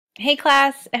Hey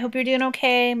class, I hope you're doing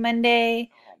okay. Monday,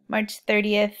 March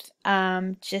 30th.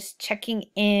 Just checking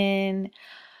in.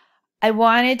 I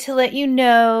wanted to let you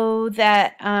know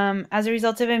that as a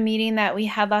result of a meeting that we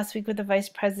had last week with the vice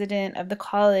president of the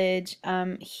college,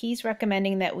 he's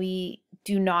recommending that we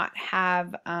do not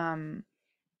have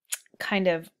kind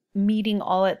of meeting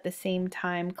all at the same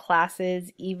time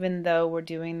classes, even though we're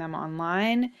doing them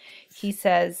online. He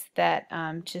says that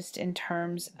just in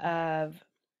terms of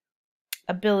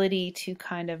ability to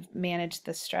kind of manage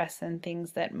the stress and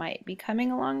things that might be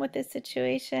coming along with this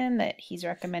situation, that he's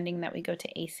recommending that we go to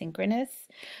asynchronous,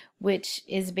 which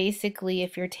is basically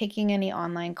if you're taking any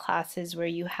online classes where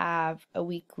you have a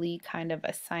weekly kind of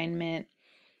assignment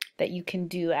that you can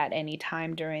do at any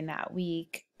time during that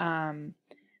week.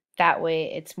 That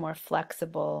way it's more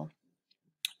flexible.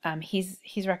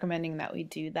 He's recommending that we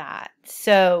do that.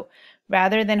 So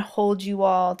rather than hold you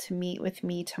all to meet with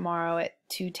me tomorrow at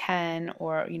 2:10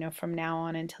 or from now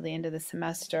on until the end of the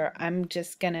semester, I'm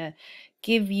just gonna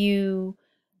give you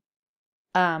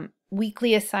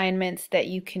weekly assignments that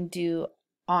you can do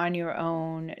on your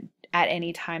own at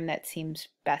any time that seems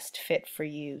best fit for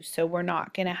you. So we're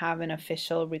not gonna have an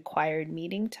official required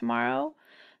meeting tomorrow,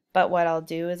 but what I'll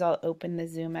do is I'll open the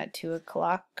Zoom at 2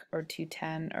 o'clock or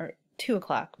 2:10 or 2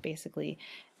 o'clock basically,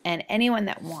 and anyone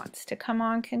that wants to come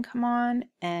on can come on,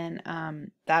 and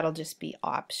that'll just be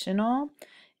optional,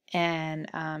 and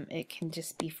it can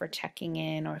just be for checking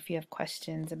in or if you have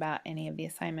questions about any of the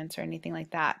assignments or anything like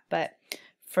that. But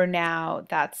for now,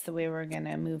 that's the way we're going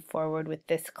to move forward with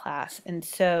this class. And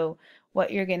so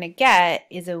what you're going to get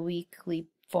is a weekly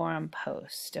forum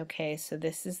post. Okay, so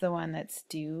this is the one that's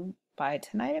due by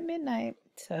tonight at midnight.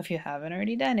 So if you haven't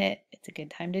already done it, it's a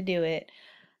good time to do it.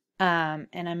 And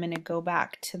I'm going to go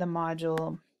back to the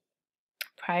module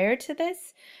prior to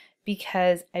this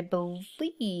because I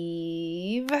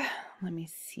believe, let me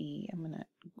see, I'm going to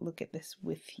look at this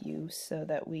with you so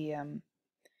that we, in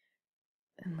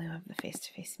lieu of the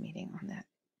face-to-face meeting on that.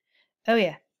 Oh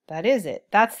yeah, that is it.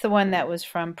 That's the one that was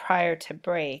from prior to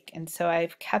break. And so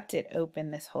I've kept it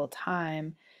open this whole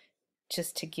time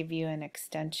just to give you an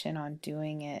extension on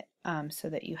doing it so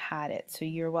that you had it. So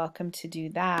you're welcome to do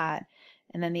that.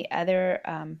 And then the other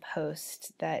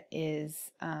post that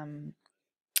is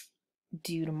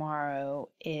due tomorrow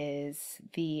is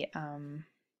the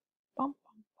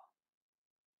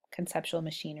conceptual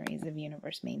machineries of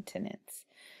universe maintenance.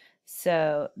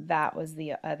 So that was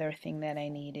the other thing that I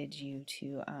needed you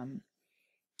to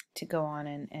go on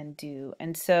and do.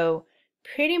 And so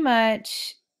pretty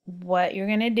much what you're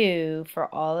going to do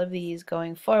for all of these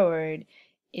going forward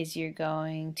is you're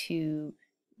going to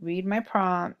read my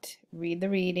prompt, read the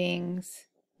readings,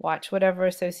 watch whatever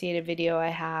associated video I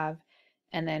have,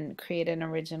 and then create an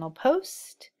original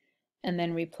post, and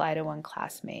then reply to one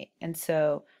classmate. And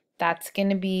so that's going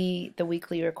to be the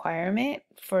weekly requirement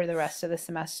for the rest of the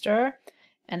semester.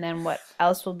 And then what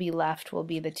else will be left will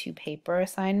be the 2 paper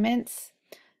assignments,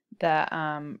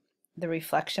 the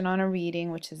reflection on a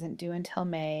reading, which isn't due until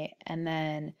May, and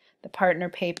then the partner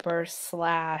paper /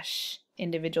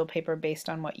 individual paper based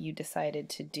on what you decided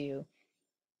to do.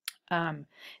 And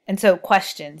so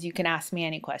questions, you can ask me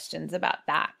any questions about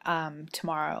that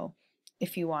tomorrow.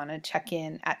 If you want to check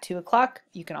in at 2 o'clock,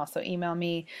 you can also email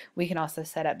me. We can also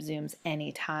set up Zooms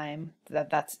anytime.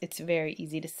 It's very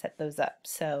easy to set those up.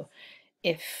 So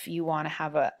if you want to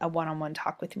have a one-on-one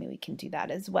talk with me, we can do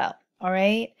that as well. All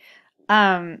right.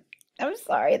 I'm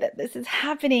sorry that this is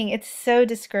happening. It's so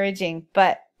discouraging,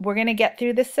 but we're gonna get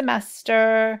through the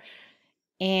semester,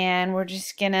 and we're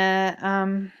just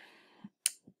gonna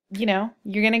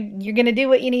you're gonna do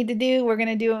what you need to do. We're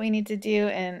gonna do what we need to do,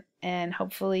 and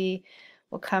hopefully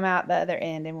we'll come out the other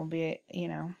end and we'll be,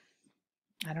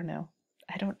 I don't know.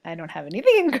 I don't have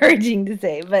anything encouraging to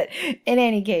say, but in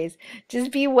any case,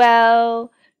 just be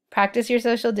well, practice your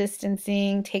social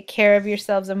distancing, take care of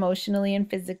yourselves emotionally and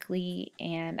physically,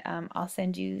 and I'll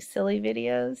send you silly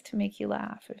videos to make you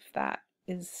laugh if that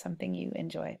is something you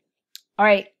enjoy. All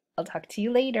right, I'll talk to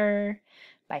you later.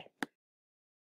 Bye.